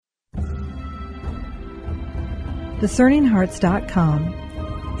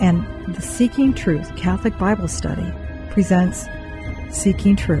DiscerningHearts.com and the Seeking Truth Catholic Bible Study presents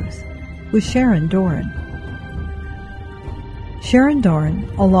Seeking Truth with Sharon Doran. Sharon Doran,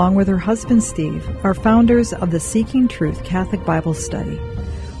 along with her husband Steve, are founders of the Seeking Truth Catholic Bible Study,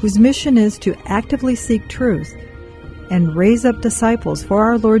 whose mission is to actively seek truth and raise up disciples for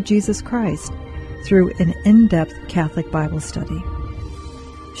our Lord Jesus Christ through an in-depth Catholic Bible study.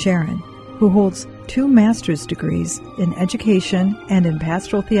 Sharon, who holds 2 master's degrees in education and in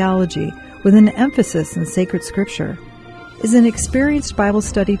pastoral theology with an emphasis in sacred scripture, is an experienced Bible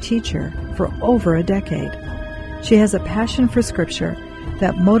study teacher for over a decade. She has a passion for scripture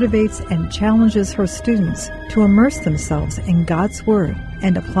that motivates and challenges her students to immerse themselves in God's Word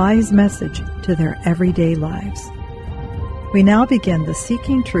and apply His message to their everyday lives. We now begin the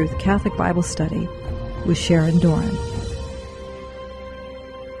Seeking Truth Catholic Bible Study with Sharon Doran.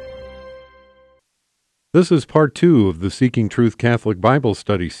 This is part 2 of the Seeking Truth Catholic Bible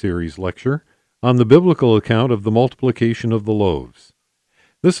Study series lecture on the biblical account of the multiplication of the loaves.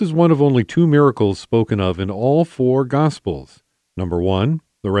 This is one of only 2 miracles spoken of in all 4 Gospels. Number 1,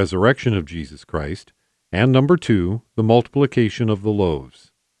 the resurrection of Jesus Christ, and number 2, the multiplication of the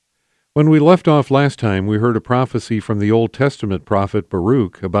loaves. When we left off last time, we heard a prophecy from the Old Testament prophet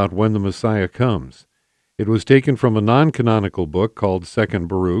Baruch about when the Messiah comes. It was taken from a non-canonical book called 2nd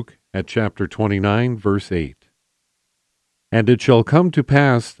Baruch at chapter 29, verse 8. And it shall come to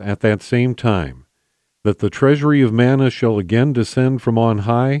pass at that same time, that the treasury of manna shall again descend from on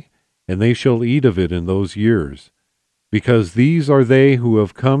high, and they shall eat of it in those years, because these are they who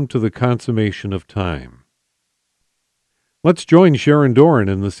have come to the consummation of time. Let's join Sharon Doran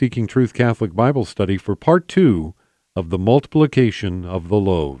in the Seeking Truth Catholic Bible Study for part 2 of the multiplication of the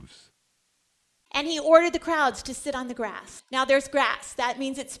loaves. And he ordered the crowds to sit on the grass. Now there's grass. That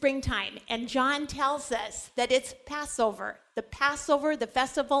means it's springtime. And John tells us that it's Passover. The Passover, the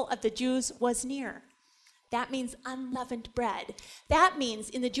festival of the Jews, was near. That means unleavened bread. That means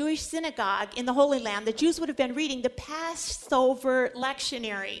in the Jewish synagogue in the Holy Land, the Jews would have been reading the Passover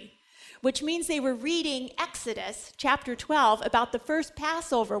lectionary, which means they were reading Exodus chapter 12 about the first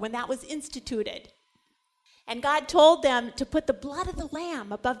Passover when that was instituted. And God told them to put the blood of the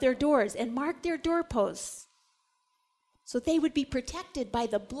lamb above their doors and mark their doorposts so they would be protected by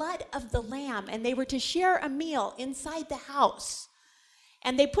the blood of the lamb, and they were to share a meal inside the house.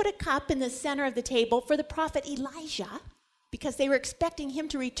 And they put a cup in the center of the table for the prophet Elijah because they were expecting him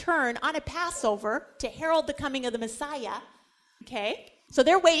to return on a Passover to herald the coming of the Messiah. Okay? So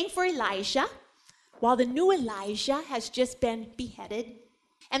they're waiting for Elijah while the new Elijah has just been beheaded.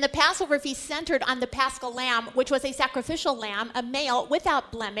 And the Passover feast centered on the Paschal lamb, which was a sacrificial lamb, a male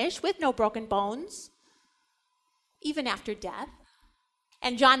without blemish, with no broken bones, even after death.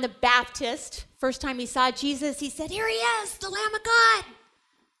 And John the Baptist, first time he saw Jesus, he said, "Here he is, the Lamb of God.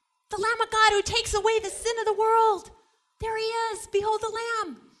 The Lamb of God who takes away the sin of the world. There he is. Behold the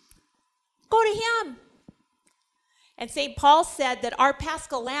Lamb. Go to him." And St. Paul said that our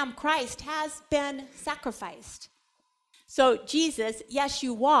Paschal Lamb, Christ, has been sacrificed. So Jesus,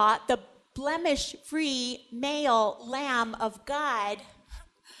 Yeshua, the blemish-free male Lamb of God,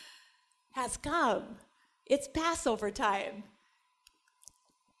 has come. It's Passover time.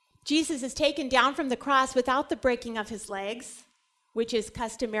 Jesus is taken down from the cross without the breaking of his legs, which is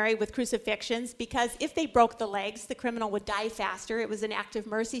customary with crucifixions, because if they broke the legs, the criminal would die faster. It was an act of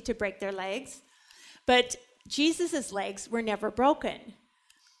mercy to break their legs. But Jesus' legs were never broken.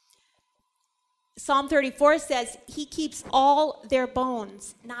 Psalm 34 says, he keeps all their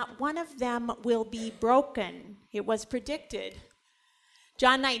bones. Not one of them will be broken. It was predicted.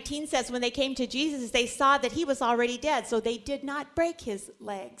 John 19 says, when they came to Jesus, they saw that he was already dead, so they did not break his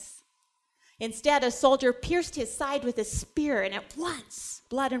legs. Instead, a soldier pierced his side with a spear, and at once,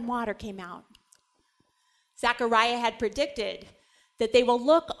 blood and water came out. Zechariah had predicted that they will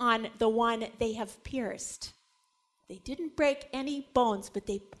look on the one they have pierced. They didn't break any bones, but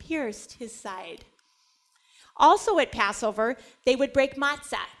they pierced his side. Also at Passover, they would break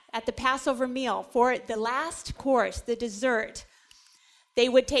matzah at the Passover meal for the last course, the dessert. They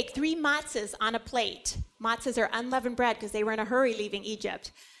would take 3 matzahs on a plate. Matzahs are unleavened bread because they were in a hurry leaving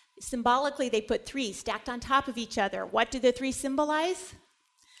Egypt. Symbolically, they put 3 stacked on top of each other. What do the 3 symbolize?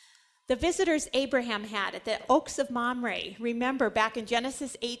 The visitors Abraham had at the Oaks of Mamre. Remember back in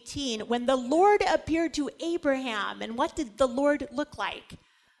Genesis 18 when the Lord appeared to Abraham. And what did the Lord look like?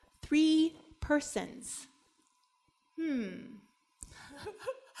 3 persons.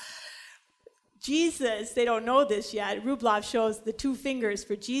 Jesus, they don't know this yet. Rublev shows the 2 fingers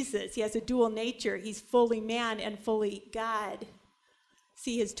for Jesus. He has a dual nature. He's fully man and fully God.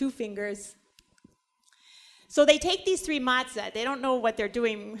 See his 2 fingers. So they take these 3 matzah. They don't know what they're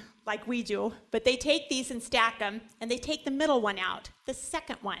doing like we do, but they take these and stack them, and they take the middle one out, the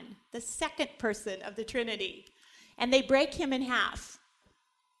second one, the second person of the Trinity, and they break him in half.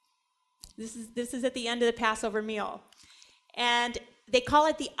 This is at the end of the Passover meal. And they call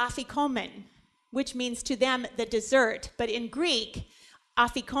it the afikomen, which means to them the dessert. But in Greek,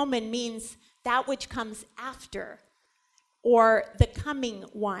 afikomen means that which comes after, or the coming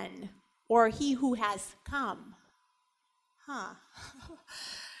one, or he who has come.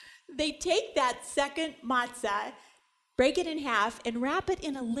 They take that second matzah, break it in half, and wrap it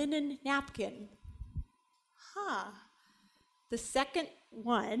in a linen napkin. The second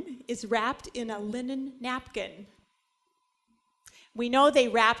one is wrapped in a linen napkin. We know they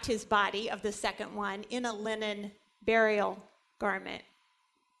wrapped his body of the second one in a linen burial garment.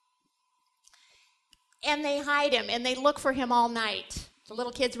 And they hide him, and they look for him all night. The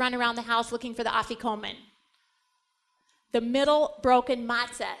little kids run around the house looking for the afikomen. The middle broken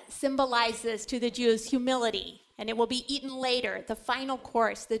matzah symbolizes to the Jews humility, and it will be eaten later, the final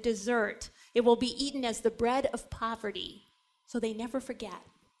course, the dessert. It will be eaten as the bread of poverty, so they never forget.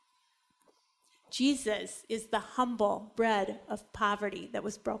 Jesus is the humble bread of poverty that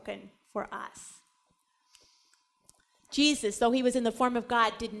was broken for us. Jesus, though he was in the form of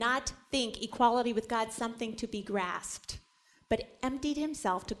God, did not think equality with God something to be grasped, but emptied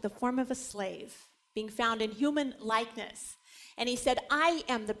himself, took the form of a slave, being found in human likeness. And he said, I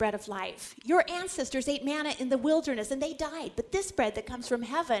am the bread of life. Your ancestors ate manna in the wilderness, and they died. But this bread that comes from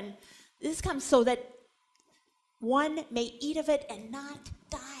heaven, this comes so that one may eat of it and not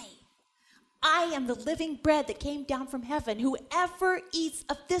die. I am the living bread that came down from heaven. Whoever eats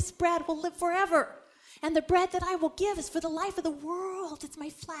of this bread will live forever. And the bread that I will give is for the life of the world. It's my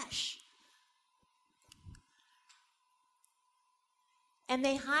flesh. And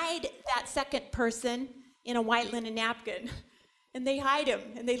they hide that second person in a white linen napkin. And they hide him.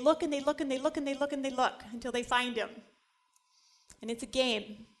 And they look and they look and they look and they look and they look until they find him. And it's a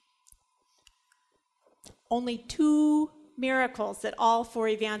game. Only 2 miracles that all 4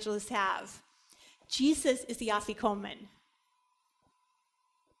 evangelists have. Jesus is the afikomen.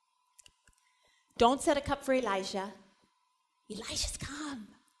 Don't set a cup for Elijah. Elijah's come.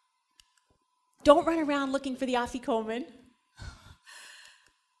 Don't run around looking for the afikomen.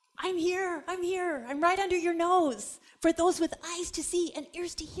 I'm here. I'm right under your nose for those with eyes to see and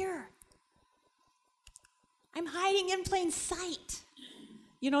ears to hear. I'm hiding in plain sight.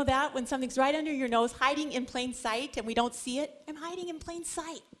 You know that? When something's right under your nose, hiding in plain sight, and we don't see it? I'm hiding in plain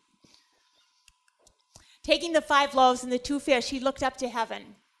sight. Taking the 5 loaves and the 2 fish, he looked up to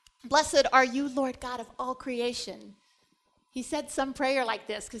heaven. Blessed are you, Lord God of all creation. He said some prayer like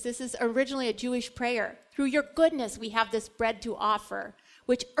this, because this is originally a Jewish prayer. Through your goodness, we have this bread to offer,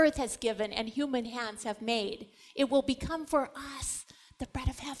 which earth has given and human hands have made. It will become for us the bread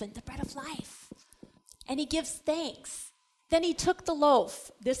of heaven, the bread of life. And he gives thanks. Then he took the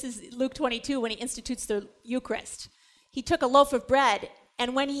loaf. This is Luke 22 when he institutes the Eucharist. He took a loaf of bread,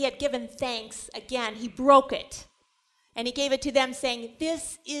 and when he had given thanks, again, he broke it. And he gave it to them, saying,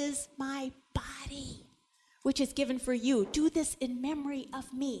 this is my body, which is given for you. Do this in memory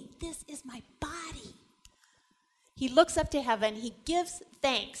of me. This is my body. He looks up to heaven. He gives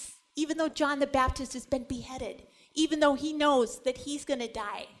thanks, even though John the Baptist has been beheaded, even though he knows that he's going to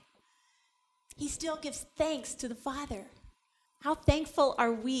die. He still gives thanks to the Father. How thankful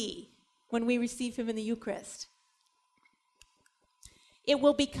are we when we receive him in the Eucharist? It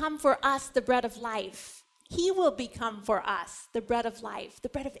will become for us the bread of life. He will become for us the bread of life, the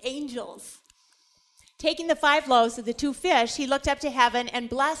bread of angels. Taking the 5 loaves and the 2 fish, he looked up to heaven and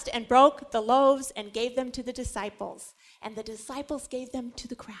blessed and broke the loaves and gave them to the disciples. And the disciples gave them to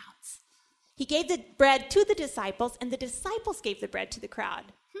the crowds. He gave the bread to the disciples, and the disciples gave the bread to the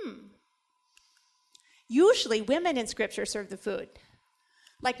crowd. Usually, women in Scripture serve the food,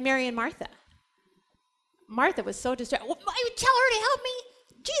 like Mary and Martha. Martha was so distracted. Well, I would tell her to help me.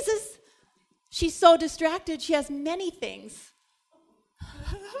 Jesus. She's so distracted. She has many things.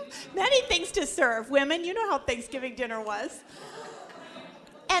 Many things to serve. Women, you know how Thanksgiving dinner was.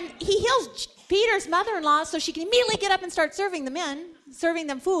 And he heals Peter's mother-in-law so she can immediately get up and start serving the men, serving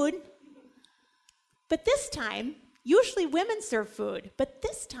them food. But this time, usually women serve food, but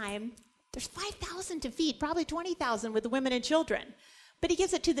this time, there's 5,000 to feed, probably 20,000 with the women and children. But he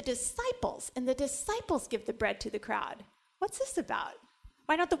gives it to the disciples, and the disciples give the bread to the crowd. What's this about?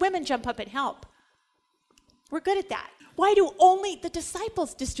 Why don't the women jump up and help? We're good at that. Why do only the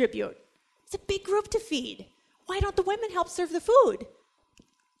disciples distribute? It's a big group to feed. Why don't the women help serve the food?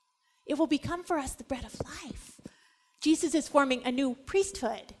 It will become for us the bread of life. Jesus is forming a new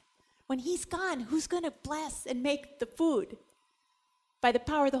priesthood. When he's gone, who's going to bless and make the food? By the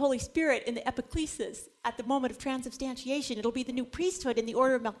power of the Holy Spirit in the epiclesis at the moment of transubstantiation, it'll be the new priesthood in the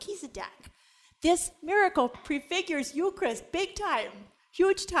order of Melchizedek. This miracle prefigures Eucharist big time,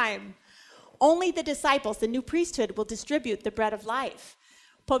 huge time. Only the disciples, the new priesthood, will distribute the bread of life.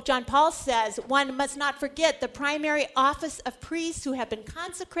 Pope John Paul says, one must not forget the primary office of priests who have been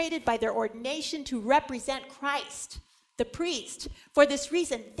consecrated by their ordination to represent Christ, the priest. For this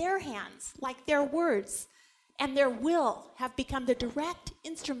reason, their hands, like their words, and their will have become the direct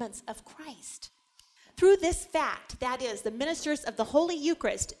instruments of Christ. Through this fact, that is, the ministers of the Holy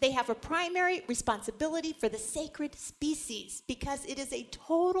Eucharist, they have a primary responsibility for the sacred species because it is a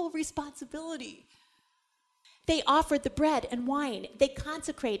total responsibility. They offer the bread and wine, they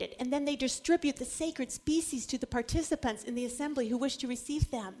consecrate it, and then they distribute the sacred species to the participants in the assembly who wish to receive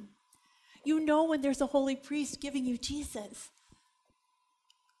them. You know when there's a holy priest giving you Jesus.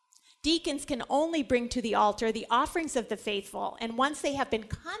 Deacons can only bring to the altar the offerings of the faithful, and once they have been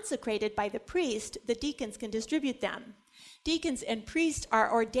consecrated by the priest, the deacons can distribute them. Deacons and priests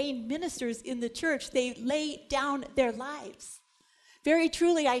are ordained ministers in the church. They lay down their lives. Very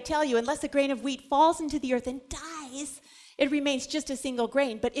truly, I tell you, unless a grain of wheat falls into the earth and dies, it remains just a single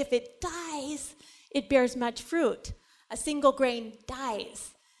grain. But if it dies, it bears much fruit. A single grain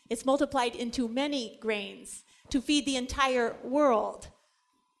dies. It's multiplied into many grains to feed the entire world.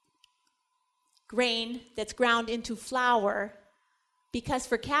 Grain that's ground into flour, because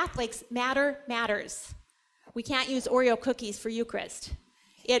for Catholics, matter matters. We can't use Oreo cookies for Eucharist.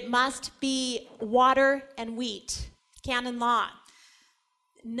 It must be water and wheat, canon law.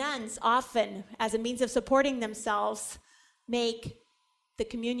 Nuns often, as a means of supporting themselves, make the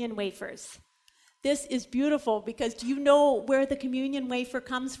communion wafers. This is beautiful because do you know where the communion wafer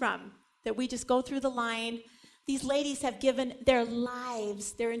comes from? That we just go through the line. These ladies have given their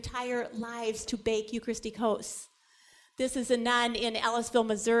lives, their entire lives, to bake Eucharistic hosts. This is a nun in Ellisville,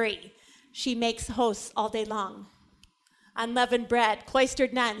 Missouri. She makes hosts all day long. Unleavened bread,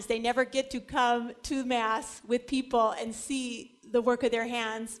 cloistered nuns, they never get to come to Mass with people and see the work of their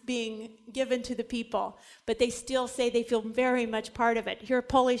hands being given to the people, but they still say they feel very much part of it. Here are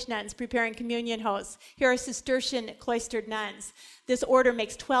Polish nuns preparing communion hosts. Here are Cistercian cloistered nuns. This order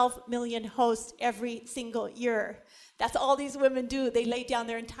makes 12 million hosts every single year. That's all these women do. They lay down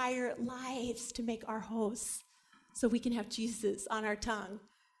their entire lives to make our hosts so we can have Jesus on our tongue.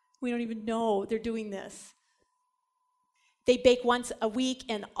 We don't even know they're doing this. They bake once a week,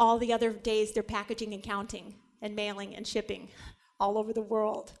 and all the other days they're packaging and counting and mailing and shipping all over the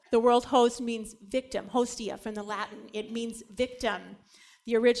world. The word host means victim, hostia from the Latin. It means victim.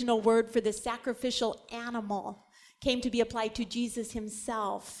 The original word for the sacrificial animal came to be applied to Jesus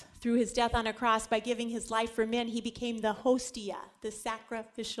himself. Through his death on a cross, by giving his life for men, he became the hostia, the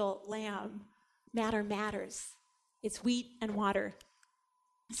sacrificial lamb. Matter matters. It's wheat and water.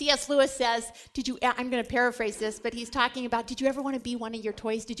 C.S. Lewis says, I'm going to paraphrase this, but he's talking about, did you ever want to be one of your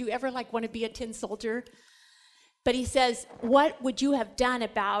toys? Did you ever want to be a tin soldier? But he says, what would you have done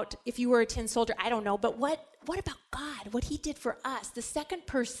about if you were a tin soldier? I don't know, but what about God, what he did for us? The second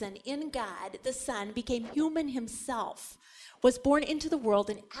person in God, the Son, became human himself, was born into the world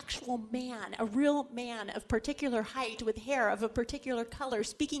an actual man, a real man of particular height with hair of a particular color,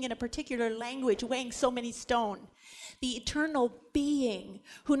 speaking in a particular language, weighing so many stone. The eternal being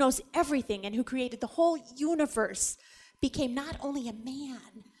who knows everything and who created the whole universe became not only a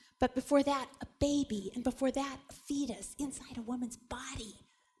man, but before that, a baby, and before that, a fetus inside a woman's body.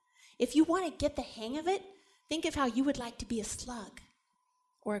 If you want to get the hang of it, think of how you would like to be a slug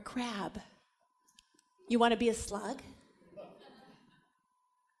or a crab. You want to be a slug?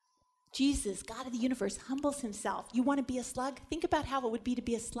 Jesus, God of the universe, humbles himself. You want to be a slug? Think about how it would be to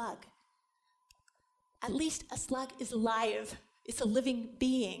be a slug. At least a slug is alive. It's a living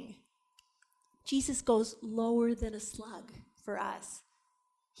being. Jesus goes lower than a slug for us.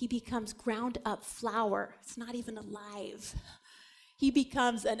 He becomes ground up flour. It's not even alive. He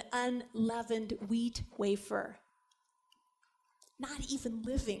becomes an unleavened wheat wafer. Not even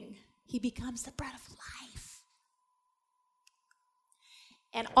living. He becomes the bread of life.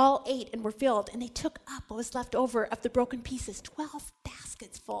 And all ate and were filled, and they took up what was left over of the broken pieces, 12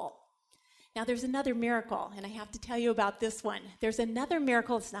 baskets full. Now there's another miracle, and I have to tell you about this one. There's another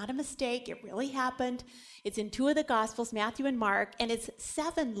miracle. It's not a mistake. It really happened. It's in 2 of the Gospels, Matthew and Mark, and it's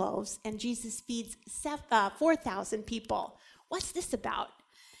 7 loaves, and Jesus feeds 4,000 people. What's this about?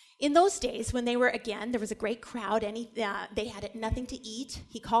 In those days, when there was a great crowd, and they had nothing to eat,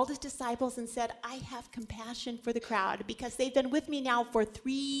 he called his disciples and said, I have compassion for the crowd, because they've been with me now for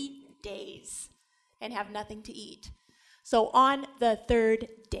 3 days and have nothing to eat. So on the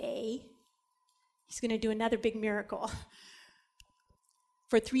 3rd day, He's going to do another big miracle.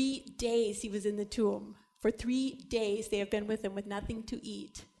 For 3 days he was in the tomb. For 3 days they have been with him with nothing to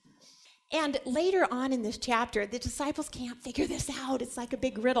eat. And later on in this chapter, the disciples can't figure this out. It's like a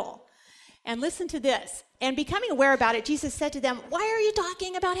big riddle. And listen to this. And becoming aware about it, Jesus said to them, "Why are you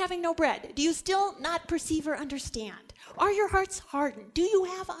talking about having no bread? Do you still not perceive or understand? Are your hearts hardened? Do you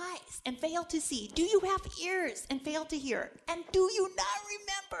have eyes and fail to see? Do you have ears and fail to hear? And do you not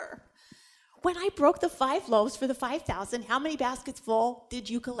remember? When I broke the 5 loaves for the 5,000, how many baskets full did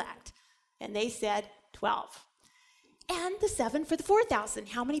you collect?" And they said, 12. "And the 7 for the 4,000,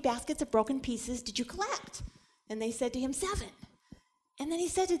 how many baskets of broken pieces did you collect?" And they said to him, 7. And then he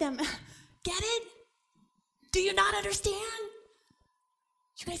said to them, "Get it? Do you not understand?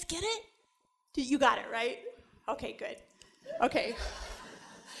 You guys get it? You got it, right? Okay, good. Okay.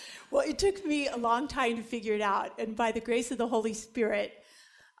 Well, it took me a long time to figure it out. And by the grace of the Holy Spirit,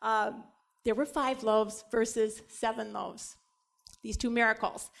 there were 5 loaves versus 7 loaves. These 2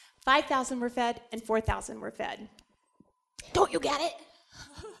 miracles. 5,000 were fed and 4,000 were fed. Don't you get it?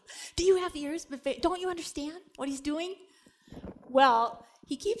 Do you have ears? But don't you understand what he's doing? Well,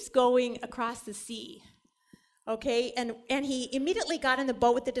 he keeps going across the sea, okay? And he immediately got in the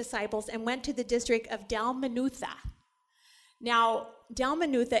boat with the disciples and went to the district of Dalmanutha. Now,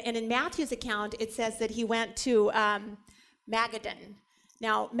 Dalmanutha, and in Matthew's account, it says that he went to Magadan.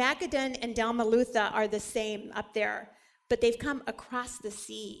 Now, Magadan and Dalmanutha are the same up there, but they've come across the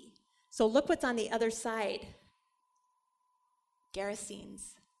sea. So look what's on the other side.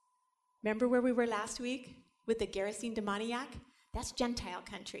 Gerasenes. Remember where we were last week with the Gerasene demoniac? That's Gentile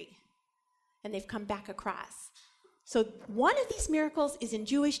country. And they've come back across. So one of these miracles is in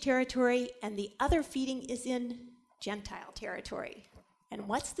Jewish territory, and the other feeding is in Gentile territory. And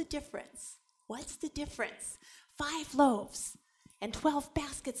what's the difference? What's the difference? 5 loaves and 12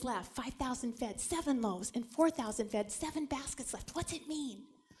 baskets left, 5,000 fed, 7 loaves and 4,000 fed, 7 baskets left. What's it mean?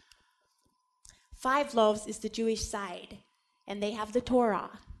 5 loaves is the Jewish side, and they have the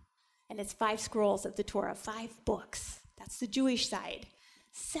Torah, and it's 5 scrolls of the Torah, 5 books. That's the Jewish side.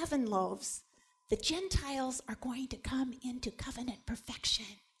 7 loaves. The Gentiles are going to come into covenant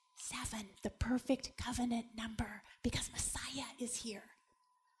perfection. 7, the perfect covenant number, because Messiah is here.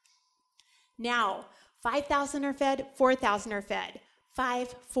 Now, 5,000 are fed, 4,000 are fed.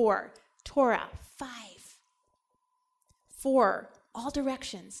 5, 4. Torah, 5. 4, all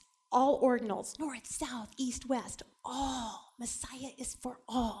directions, all ordinals, north, south, east, west, all. Messiah is for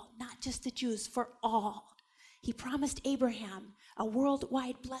all, not just the Jews, for all. He promised Abraham a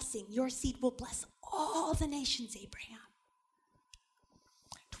worldwide blessing. Your seed will bless all the nations, Abraham.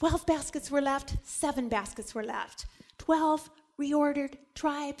 12 baskets were left, 7 baskets were left. 12 reordered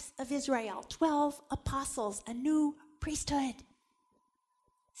tribes of Israel, 12 apostles, a new priesthood.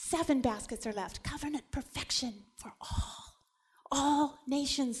 7 baskets are left, covenant perfection for all. All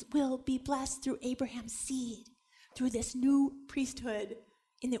nations will be blessed through Abraham's seed, through this new priesthood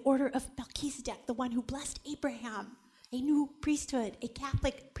in the order of Melchizedek, the one who blessed Abraham, a new priesthood, a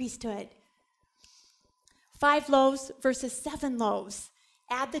Catholic priesthood. 5 loaves versus 7 loaves.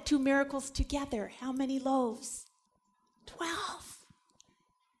 Add the 2 miracles together. How many loaves? 12.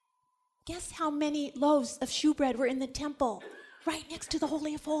 Guess how many loaves of shewbread were in the temple, right next to the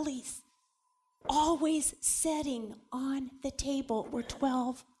Holy of Holies? Always setting on the table were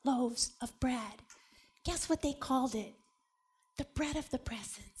 12 loaves of bread. Guess what they called it? The bread of the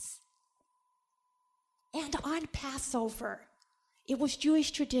presence. And on Passover, it was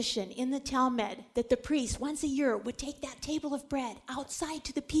Jewish tradition in the Talmud that the priest once a year would take that table of bread outside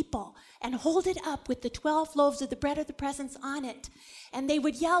to the people and hold it up with the 12 loaves of the bread of the presence on it. And they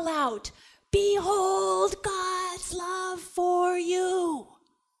would yell out, "Behold God's love for you.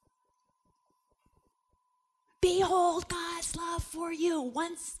 Behold God's love for you."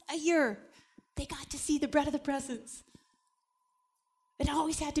 Once a year, they got to see the bread of the presence. It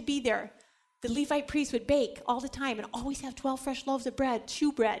always had to be there. The Levite priest would bake all the time and always have 12 fresh loaves of bread,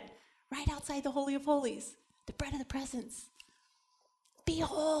 shewbread, right outside the Holy of Holies, the bread of the presence.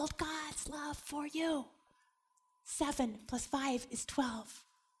 Behold God's love for you. 7 plus 5 is 12.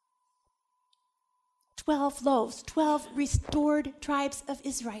 12 loaves, 12 restored tribes of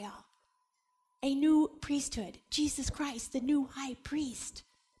Israel. A new priesthood, Jesus Christ, the new high priest.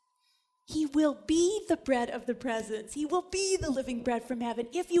 He will be the bread of the presence. He will be the living bread from heaven.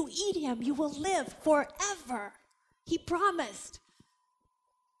 If you eat him, you will live forever. He promised.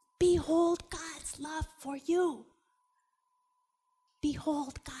 Behold God's love for you.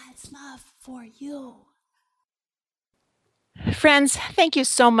 Behold God's love for you. Friends, thank you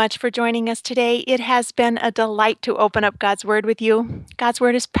so much for joining us today. It has been a delight to open up God's Word with you. God's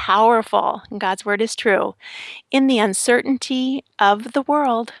Word is powerful, and God's Word is true. In the uncertainty of the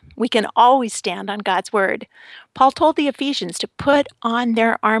world, we can always stand on God's Word. Paul told the Ephesians to put on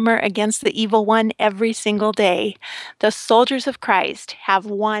their armor against the evil one every single day. The soldiers of Christ have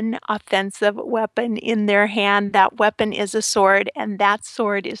one offensive weapon in their hand. That weapon is a sword, and that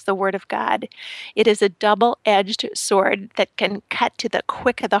sword is the Word of God. It is a double-edged sword that can cut to the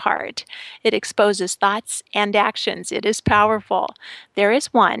quick of the heart. It exposes thoughts and actions. It is powerful. There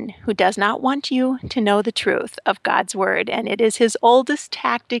is one who does not want you to know the truth of God's Word, and it is his oldest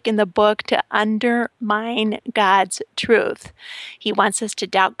tactic in the book to undermine God's truth. He wants us to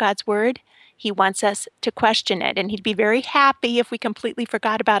doubt God's Word. He wants us to question it, and he'd be very happy if we completely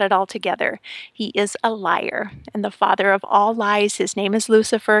forgot about it altogether. He is a liar and the father of all lies. His name is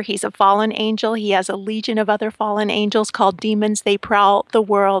Lucifer. He's a fallen angel. He has a legion of other fallen angels called demons. They prowl the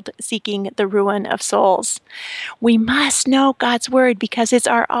world seeking the ruin of souls. We must know God's Word because it's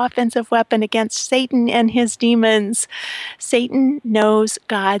our offensive weapon against Satan and his demons. Satan knows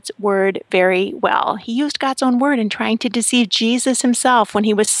God's Word very well. He used God's own Word in trying to deceive Jesus himself when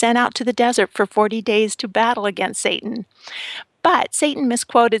he was sent out to the desert for 40 days to battle against Satan. But Satan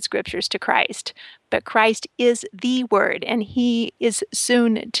misquoted scriptures to Christ. But Christ is the Word, and he is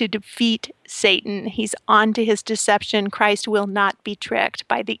soon to defeat Satan. He's on to his deception. Christ will not be tricked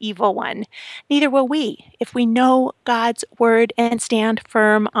by the evil one. Neither will we if we know God's Word and stand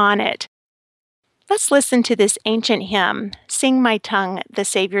firm on it. Let's listen to this ancient hymn, Sing My Tongue, the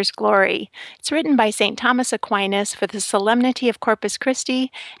Savior's Glory. It's written by St. Thomas Aquinas for the Solemnity of Corpus Christi,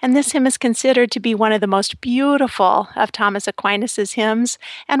 and this hymn is considered to be one of the most beautiful of Thomas Aquinas' hymns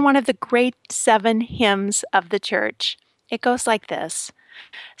and one of the great 7 hymns of the Church. It goes like this.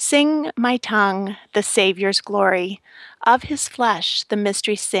 Sing my tongue, the Savior's glory, of his flesh the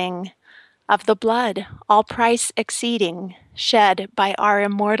mystery sing, of the blood, all price exceeding, shed by our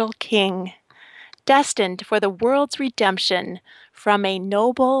immortal King, destined for the world's redemption from a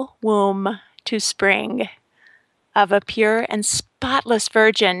noble womb to spring, of a pure and spotless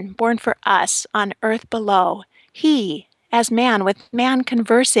virgin born for us on earth below. He, as man with man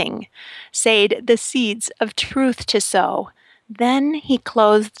conversing, said the seeds of truth to sow. Then he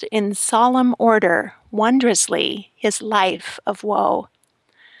clothed in solemn order, wondrously, his life of woe.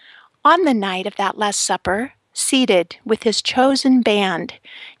 On the night of that Last Supper, seated with his chosen band,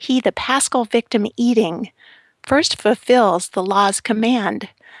 he, the paschal victim eating, first fulfills the law's command.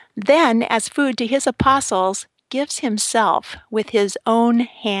 Then, as food to his apostles, gives himself with his own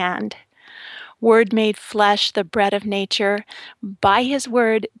hand. Word made flesh, the bread of nature, by his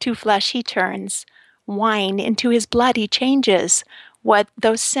word to flesh he turns. Wine into his blood he changes. What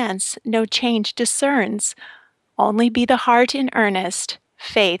though sense no change discerns? Only be the heart in earnest,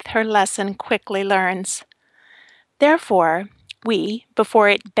 faith her lesson quickly learns. Therefore, we, before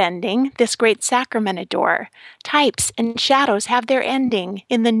it bending, this great sacrament adore. Types and shadows have their ending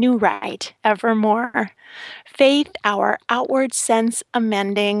in the new rite evermore. Faith, our outward sense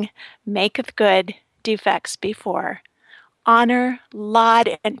amending, maketh good defects before. Honor,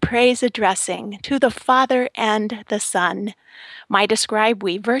 laud, and praise addressing to the Father and the Son, might ascribe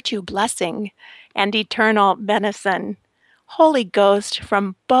we virtue blessing and eternal benison. Holy Ghost,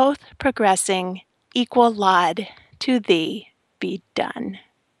 from both progressing, equal laud to thee be done.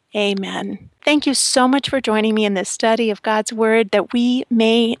 Amen. Thank you so much for joining me in this study of God's Word, that we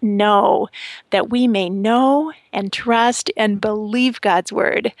may know and trust and believe God's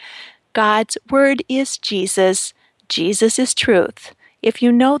Word. God's Word is Jesus. Jesus is truth. If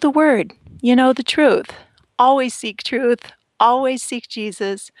you know the Word, you know the truth. Always seek truth. Always seek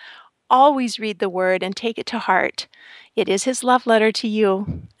Jesus. Always read the Word and take it to heart. It is his love letter to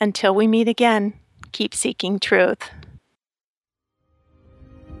you. Until we meet again, keep seeking truth.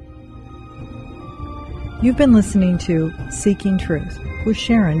 You've been listening to Seeking Truth with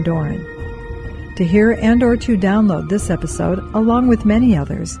Sharon, Doran. To hear and or to download this episode, along with many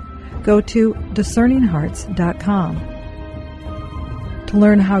others, go to discerninghearts.com. To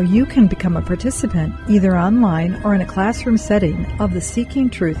learn how you can become a participant, either online or in a classroom setting, of the Seeking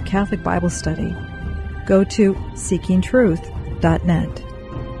Truth Catholic Bible Study, go to seekingtruth.net.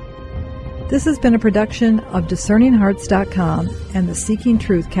 This has been a production of discerninghearts.com and the Seeking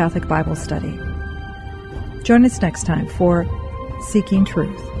Truth Catholic Bible Study. Join us next time for Seeking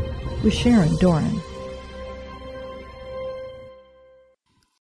Truth with Sharon, Doran.